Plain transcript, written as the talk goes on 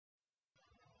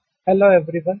Hello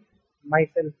everyone,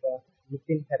 myself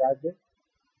Nithin Heraje,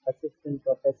 Assistant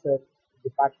Professor,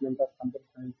 Department of Computer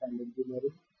Science and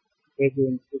Engineering,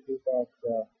 AJIET Institute of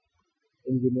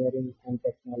Engineering and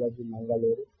Technology,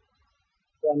 Mangaluru.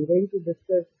 So I'm going to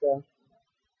discuss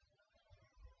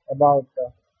about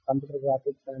computer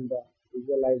graphics and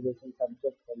visualization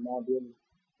subject for Module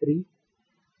 3,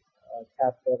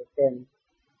 Chapter 10,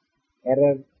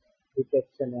 Error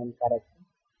Detection and Correction.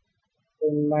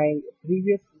 In my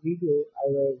previous video, I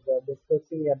was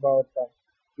discussing about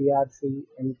CRC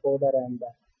encoder and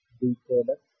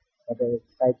decoder, that is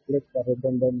cyclic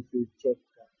redundancy check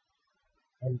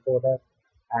encoder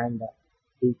and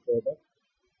decoder.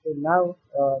 So now,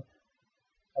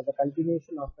 as a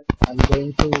continuation of it, I'm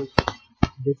going to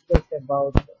discuss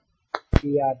about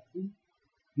CRC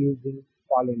using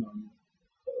polynomial.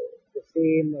 So the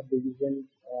same division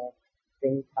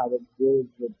thing how it goes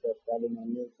with the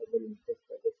polynomial, so we'll just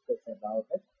discuss about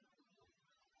it.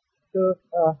 So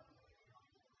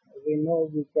we know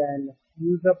we can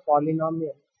use a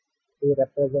polynomial to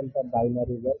represent a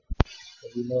binary word. So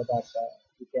we know that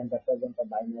we can represent a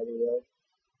binary word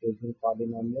using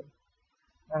polynomial,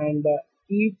 and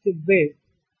each bit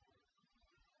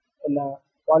in a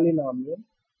polynomial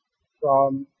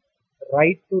from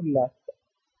right to left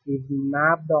is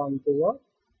mapped onto a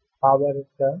power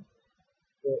term.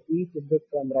 So each bit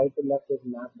from right to left is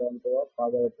mapped onto a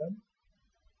power term.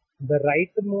 The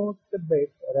rightmost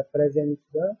bit represents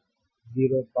the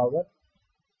 0 power,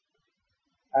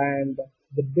 and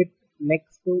the bit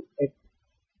next to it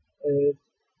is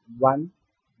 1,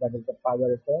 that is the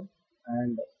power term,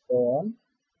 and so on.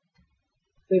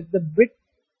 So if the bit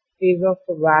is of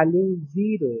value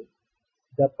 0,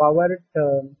 the power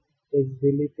term is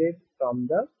deleted from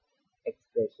the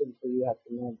expression. So you have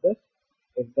to know this.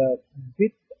 If the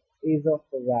bit is of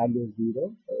value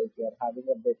 0, so if you are having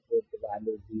a bit with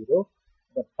value 0,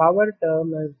 the power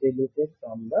term is deleted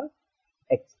from the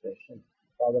expression.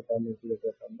 Power term is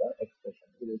deleted from the expression.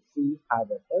 We will see how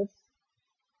that is.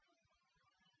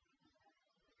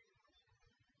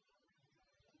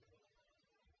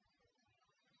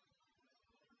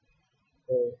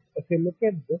 So if you look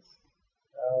at this,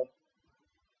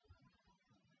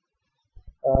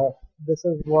 uh, this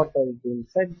is what has been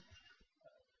said.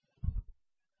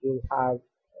 You have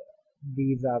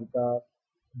these are the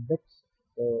bits,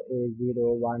 so A0,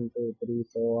 1, 2, 3,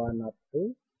 so on up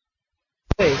to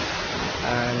 6,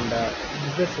 and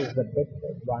this is the bit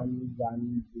 1,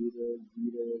 1, 0,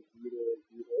 0, 0,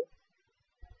 0,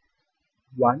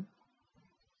 1.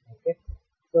 Okay,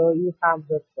 so you have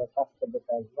this first bit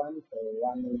as 1, so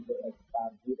 1 into x bar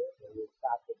 0, so you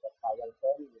start with the power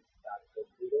term, you start with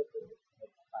 0, so x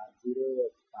bar 0,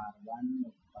 x bar 1,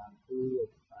 x bar 2,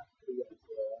 x bar 3, and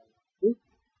so on to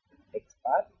x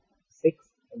bar 6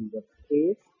 in this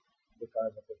case,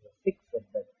 because it is a 6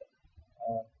 bit.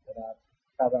 There are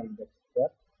 7 bits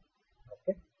there.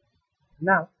 Okay,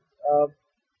 now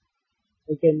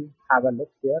we can have a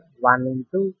look here. 1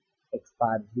 into x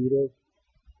bar 0,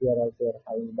 here also we are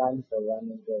having 1, so 1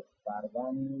 into x bar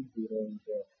 1, 0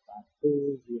 into x bar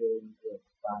 2, 0 into x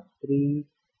bar 3,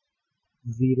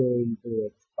 0 into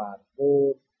x bar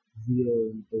 4,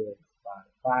 0 into x bar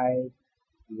 5,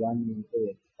 1 into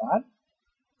x bar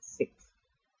 6.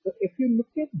 So if you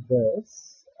look at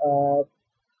this,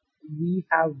 we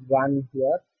have 1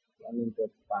 here, 1 into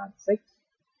x bar 6,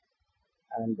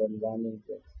 and then 1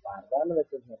 into x bar 1,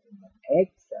 which is nothing but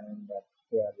x, and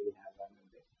here we have 1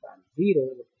 into x bar 0,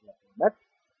 which is nothing but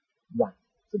 1.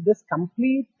 So this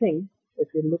complete thing,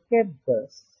 if you look at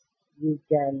this, you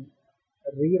can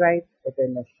rewrite it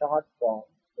in a short form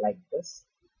like this,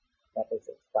 that is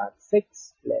x bar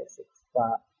 6 plus x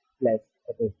bar plus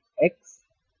it is x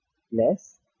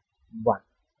plus 1.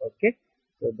 Okay,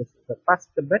 so this is the first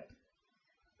bit,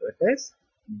 so it is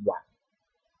 1.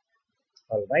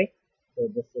 All right, so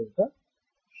this is the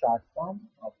short form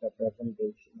of the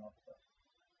presentation of the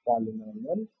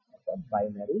polynomial of a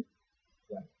binary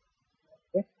one.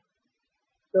 Okay,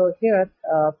 so here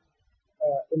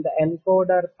in the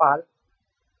encoder part,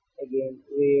 again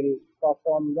we'll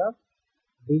perform the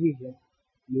division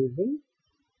using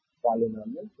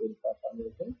polynomial. We'll perform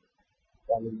using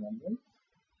polynomial.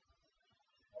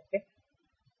 Okay,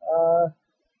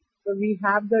 so we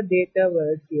have the data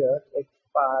word here x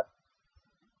bar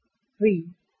 3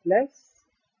 plus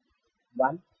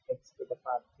 1, x to the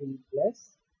power 3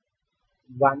 plus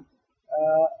 1.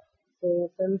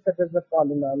 So since it is a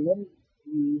polynomial,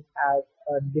 we have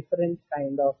a different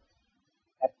kind of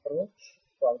approach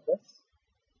for this.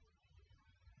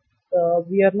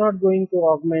 We are not going to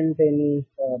augment any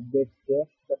bits here,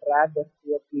 but rather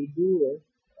what we do is,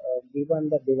 given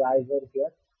the divisor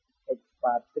here,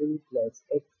 bar 3 plus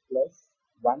x plus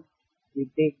 1. We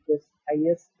take this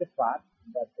highest part,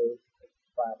 that is x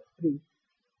bar 3,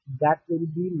 that will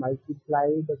be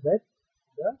multiplied with the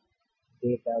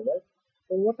data width.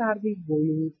 So what are we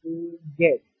going to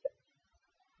get?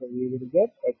 So we will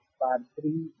get x bar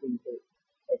 3 into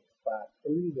x bar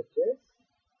 3, which is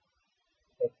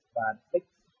x bar 6,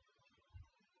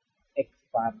 x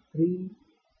bar 3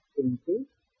 into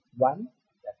 1,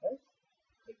 that is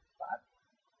x bar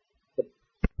 3.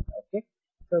 Okay,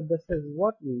 so this is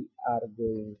what we are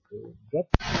going to get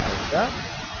as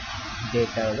the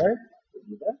data width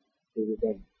in the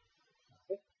dividend.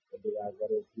 Okay, the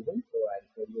divisor is given, so I'll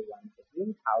tell you once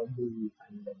again how do we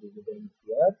find the dividend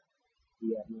here.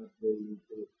 We are not going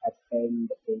to append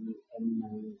any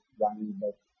n-1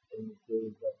 bits in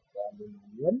case of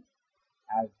polynomial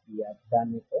as we have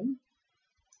done it in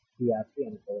CRC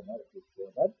encoder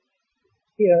decoder.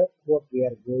 Here what we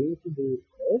are going to do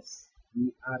is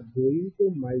we are going to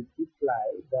multiply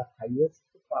the highest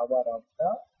power of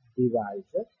the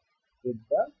divisor with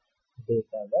the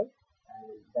data width,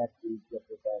 and that we get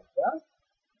it as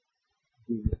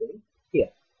the dividend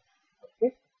here.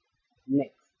 Okay,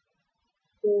 next.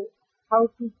 So how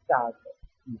to start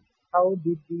it? How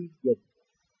did we get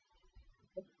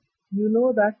this? You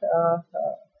know that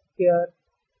here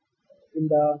in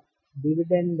the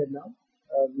dividend now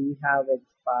we have x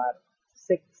bar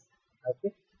 6.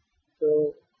 Okay,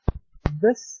 so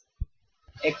this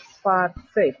x bar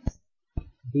 6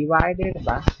 divided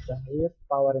by the highest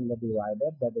power in the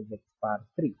divider, that is x bar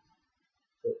 3.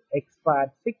 So x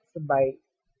bar 6 by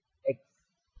x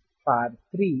bar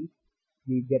 3,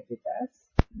 we get it as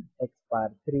x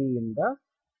bar 3 in the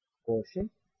quotient.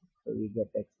 So we get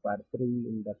x bar 3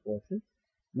 in the quotient.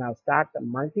 Now start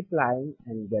multiplying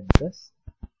and get this.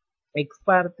 X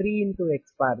bar 3 into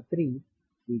x bar 3,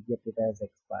 we get it as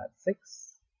x bar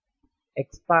 6.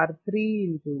 X bar 3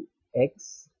 into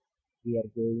x, we are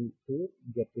going to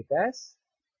get it as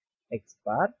x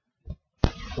bar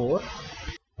 4.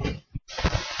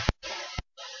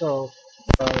 So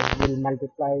we'll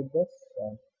multiply this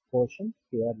quotient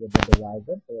here with the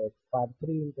divisor. So x bar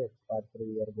 3 into x bar 3,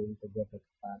 we are going to get x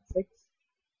bar 6.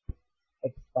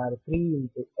 X bar 3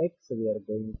 into x, we are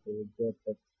going to get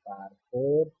x bar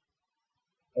 4.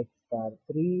 X bar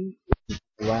 3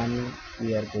 1,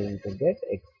 we are going to get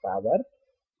x power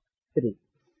 3.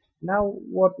 Now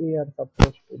what we are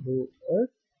supposed to do is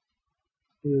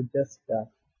to just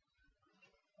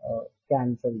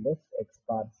cancel this x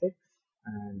bar 6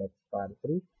 and x bar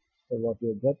 3. So what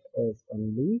you get is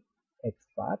only x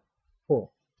bar 4.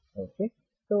 Okay,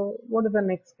 so what is the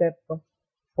next step?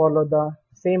 Follow the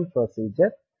same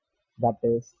procedure, that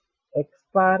is x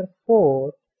bar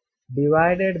 4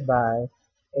 divided by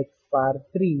x bar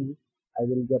 3. I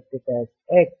will get it as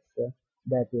x,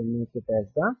 that will make it as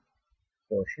the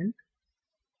quotient.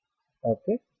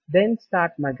 Okay, then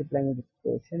start multiplying this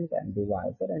quotient and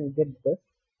divisor and get this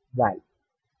value.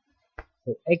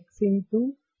 So x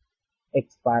into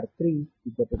x bar 3,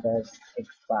 we get it as x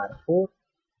bar 4.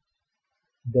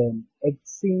 Then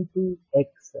x into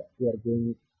x, we are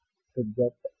going to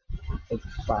get x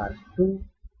bar 2.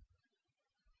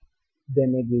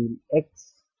 Then again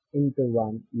x into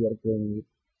 1, we are going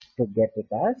to get it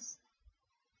as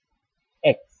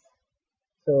x.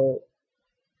 So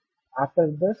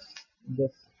after this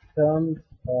terms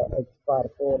x bar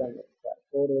 4 and x bar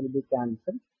 4 will be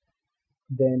cancelled.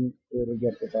 Then we will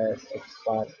get it as x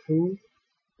bar 2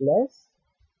 plus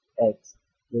x,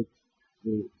 which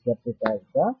we get it as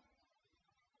the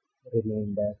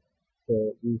remainder.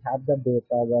 So we have the data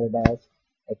word as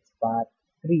x bar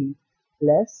 3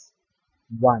 plus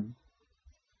 1,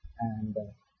 and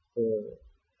so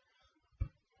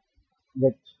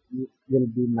which will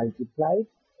be multiplied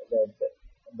with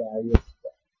the highest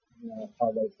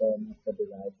order term of the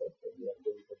divisor. So we are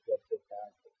going to get it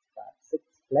as x bar 6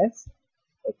 plus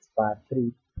x bar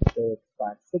 3. So x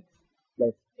bar 6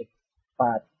 plus x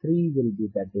bar 3 will be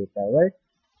the data word,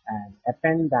 and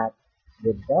append that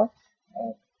with the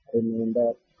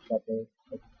remainder, that is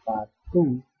x bar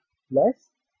 2 plus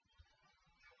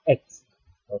x.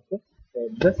 Okay, so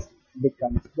this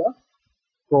becomes the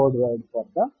code word for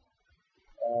the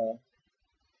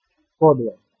code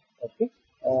word. Okay,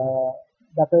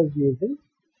 that is using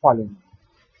polynomial.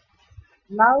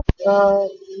 Now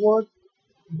what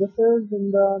this is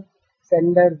in the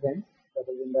sender's end, that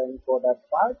is in the encoder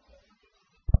part.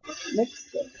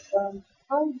 Next,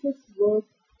 how this works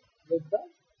with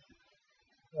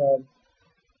the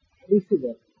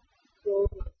receiver. So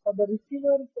for the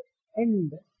receiver's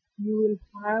end, you will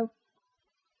have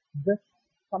this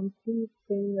complete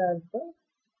thing as the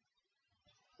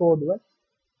code word.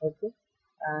 Okay,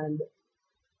 and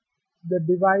the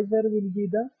divisor will be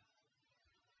the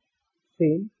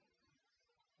same,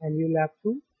 and you'll have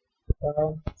to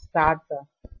start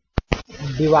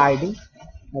dividing.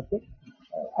 Okay,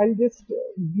 I'll just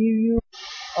give you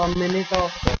a minute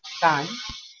of time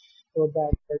so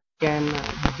that you can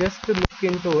just look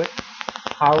into it,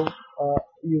 how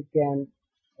you can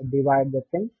divide the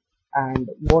thing and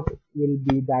what will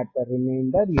be that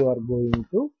remainder you are going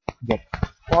to get.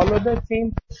 Follow the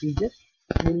same procedure.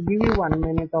 We'll give you 1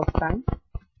 minute of time.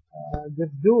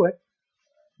 Just do it,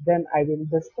 then I will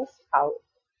discuss how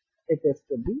it is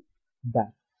to be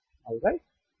done. Alright,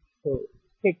 so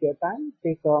take your time,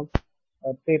 take a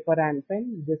paper and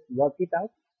pen, just work it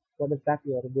out. What is that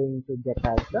you are going to get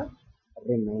as the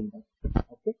remainder?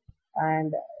 Okay,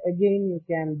 and again you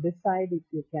can decide if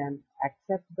you can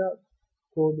accept the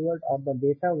code word or the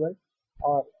data word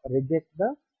or reject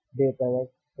the data word.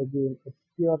 Again, it's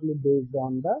purely based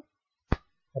on the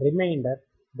remainder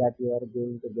that you are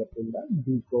going to get in the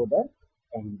decoder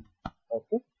end.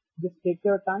 Okay, just take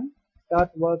your time, start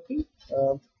working,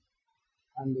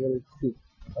 and we'll see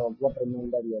what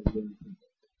remainder you are going to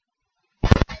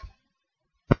get.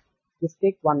 Just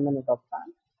take 1 minute of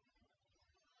time.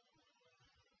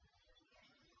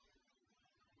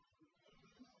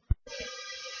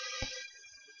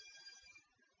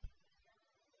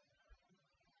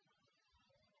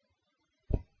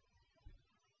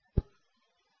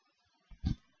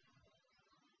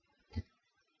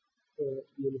 So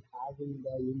you'll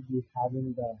be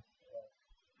having the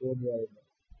code word,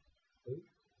 okay,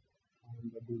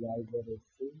 and the divisor is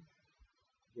same.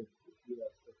 Just you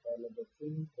have to follow the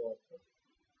same process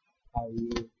how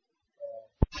you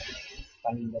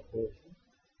find the portion,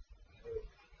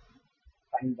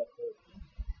 and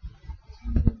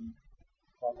then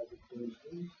follow the same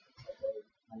thing,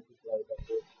 multiply the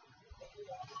portion.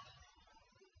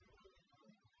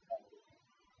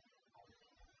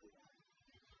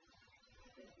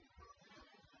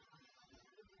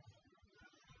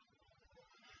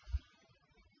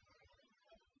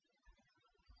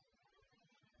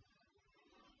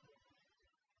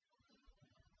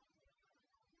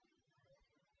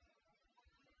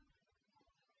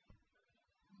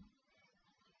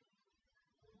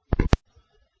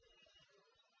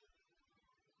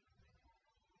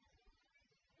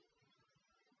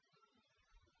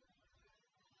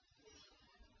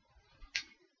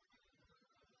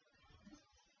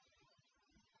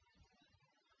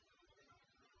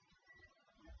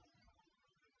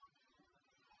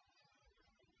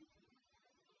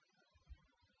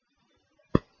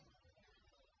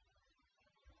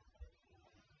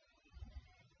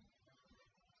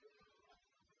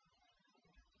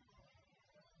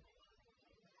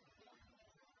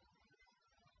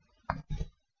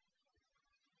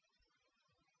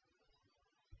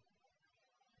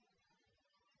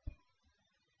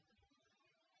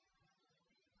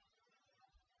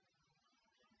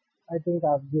 I think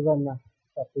I've given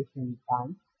sufficient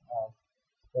time,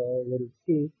 so we'll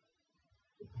see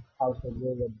how to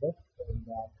go with this in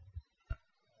the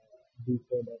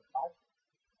decoder part.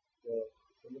 So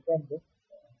look at this.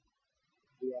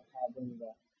 We are having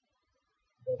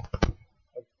this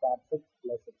x bar 6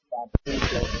 plus x bar 2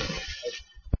 plus x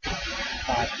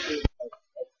bar 2 plus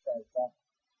x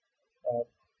as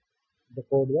the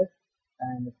code word,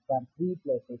 and x bar 3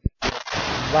 plus x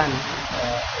 1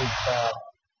 is the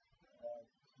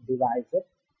divisor.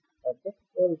 Okay,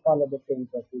 so we'll follow the same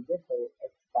procedure. So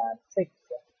x bar 6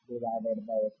 divided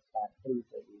by x bar 3,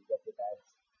 so we get it as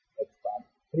x bar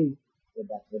 3, so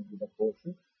that would be the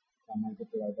quotient. Now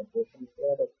multiply the quotient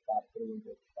here, x bar 3 into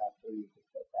x bar 3 is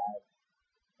equal as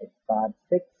x bar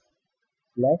 6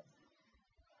 plus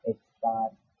x bar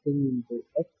 3 into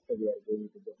x, so we are going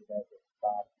to get it as x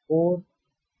bar 4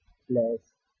 plus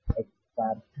x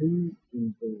bar 3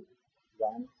 into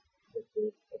 1, which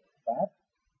is x bar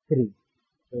 3.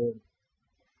 So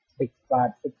x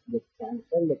bar 6 gets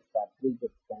cancelled, x bar 3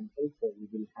 gets cancelled, so we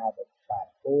will have x bar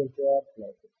 4 here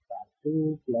plus x bar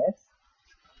 2 plus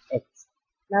x.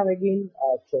 Now again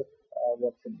check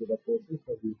what should be the quotient.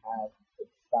 So we have x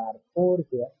bar 4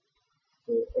 here,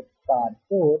 so x bar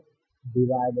 4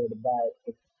 divided by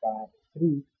x bar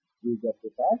 3, we get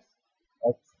it as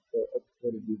x, so x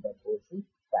will be the quotient,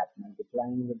 that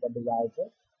multiplying with the divisor.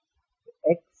 So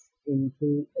x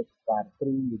into x bar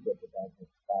 3, you get it as x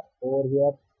bar 4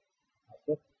 here.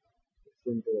 Okay, x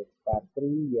into x bar 3,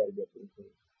 we are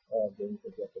going to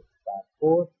get x bar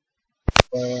 4.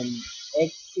 Then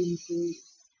x into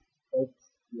x,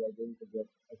 we are going to get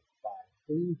x bar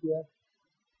 2 here.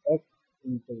 X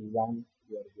into 1,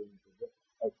 we are going to get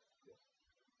x here.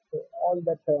 So all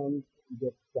the terms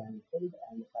get cancelled,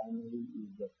 and finally you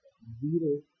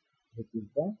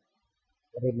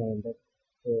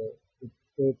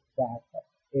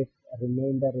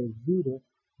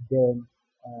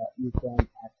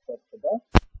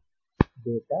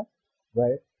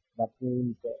word. That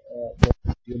means there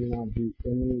will not be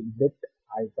any bit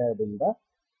altered in the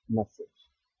message.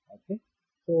 Okay,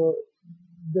 so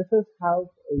this is how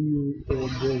you go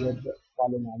with the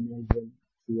polynomials in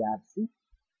CRC.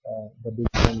 The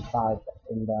division part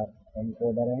in the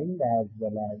encoder end as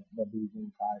well as the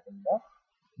division part in the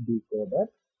decoder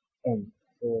end.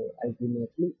 So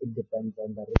ultimately it depends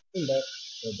on the receiver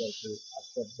whether to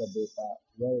accept the data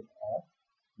word or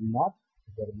not.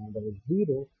 If the remainder is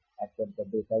 0, accept the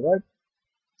data word,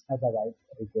 otherwise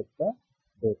reject the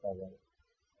data word.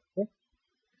 Okay.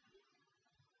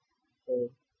 So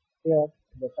here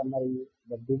the summary,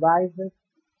 the devices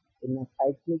in a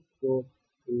cyclic code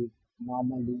is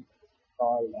normally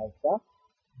called as the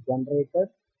generator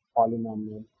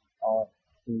polynomial or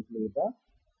simply the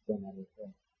generator.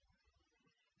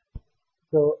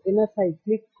 So in a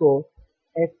cyclic code,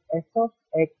 if f of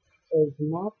x is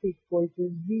not equal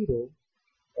to 0,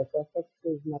 f of x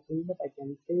is nothing but I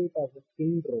can say it as a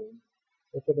syndrome.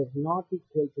 If it is not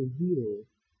equal to 0,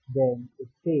 then it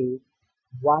says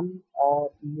one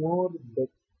or more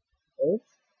bits is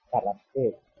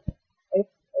corrupted. If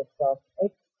f of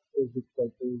x is equal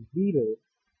to 0,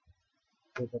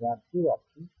 so there are two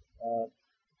options.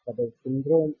 But the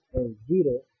syndrome is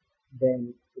 0,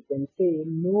 then you can say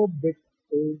no bit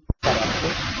is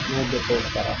corrupted, no bit is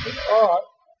corrupted, or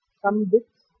some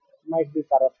bits might be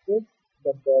corrupted,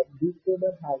 but the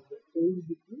decoder has failed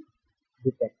to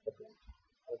detect the them.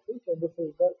 Okay, so this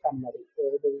is the summary.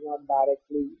 So it is not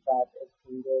directly that if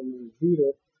syndrome is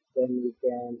 0, then we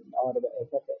can, or the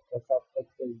f of x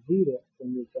is 0,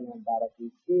 then we cannot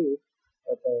directly say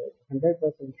that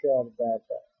 100% sure that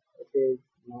it is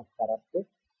not corrupted.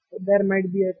 So there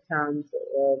might be a chance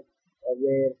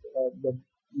where the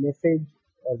message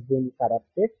has been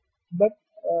corrupted, but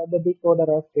the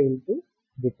decoder has failed to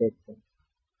detect them.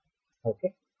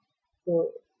 Okay,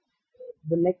 so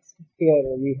the next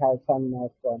here we have some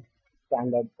of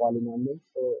standard polynomials.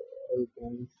 So you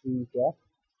can see here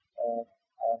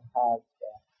I have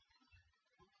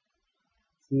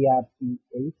CRC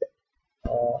 8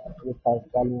 which has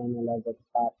polynomial as x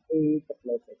bar 8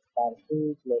 plus x bar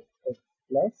 2 plus x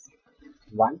plus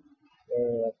 1.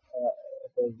 It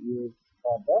is used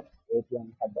for the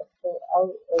ATM header. So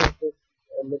how is this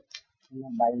look in a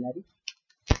binary?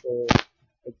 So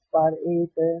x bar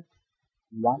 8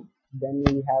 1, then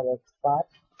we have x bar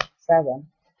 7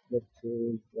 which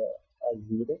is a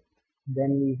 0,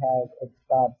 then we have x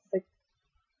bar 6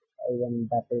 even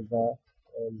that is a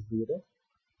 0,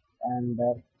 and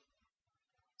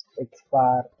x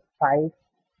bar 5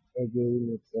 again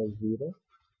it's a 0,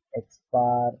 x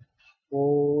bar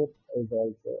 4 is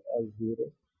also a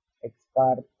 0, x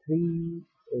bar 3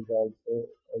 is also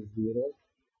a 0,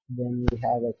 then we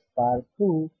have x bar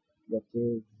 2 which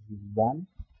is 1,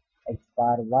 x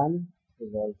bar 1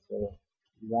 is also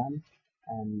 1,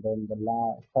 and then the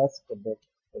first bit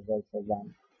is also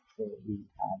 1, so we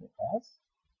have it as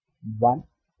 1.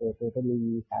 So totally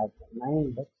we have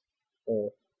 9 bits.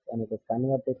 So when it is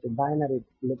converted to binary, it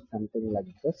looks something like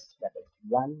this, that is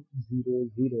 1 0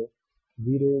 0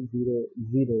 0 0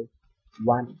 0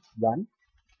 1 1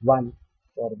 1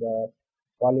 for the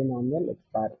polynomial x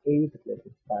bar 8 plus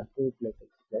x bar 2 plus x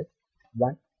plus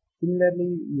 1.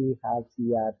 Similarly, you have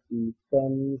CRC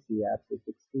 10, CRC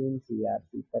 16,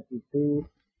 CRC 32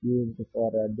 used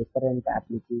for different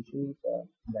applications,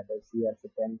 that is CRC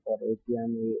 10 for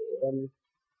ATM, AAM,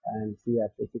 and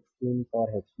CRC 16 for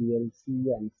HPLC,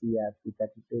 and CRC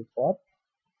 32 for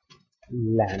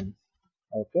LAN.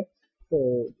 Okay,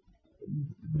 so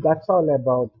that's all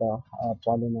about the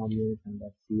polynomials and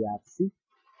the CRC.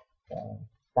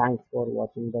 Thanks for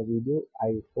watching the video.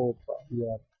 I hope you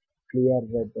are clear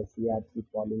with the CRC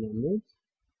polynomials.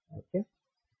 Okay,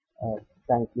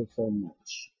 thank you so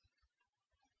much.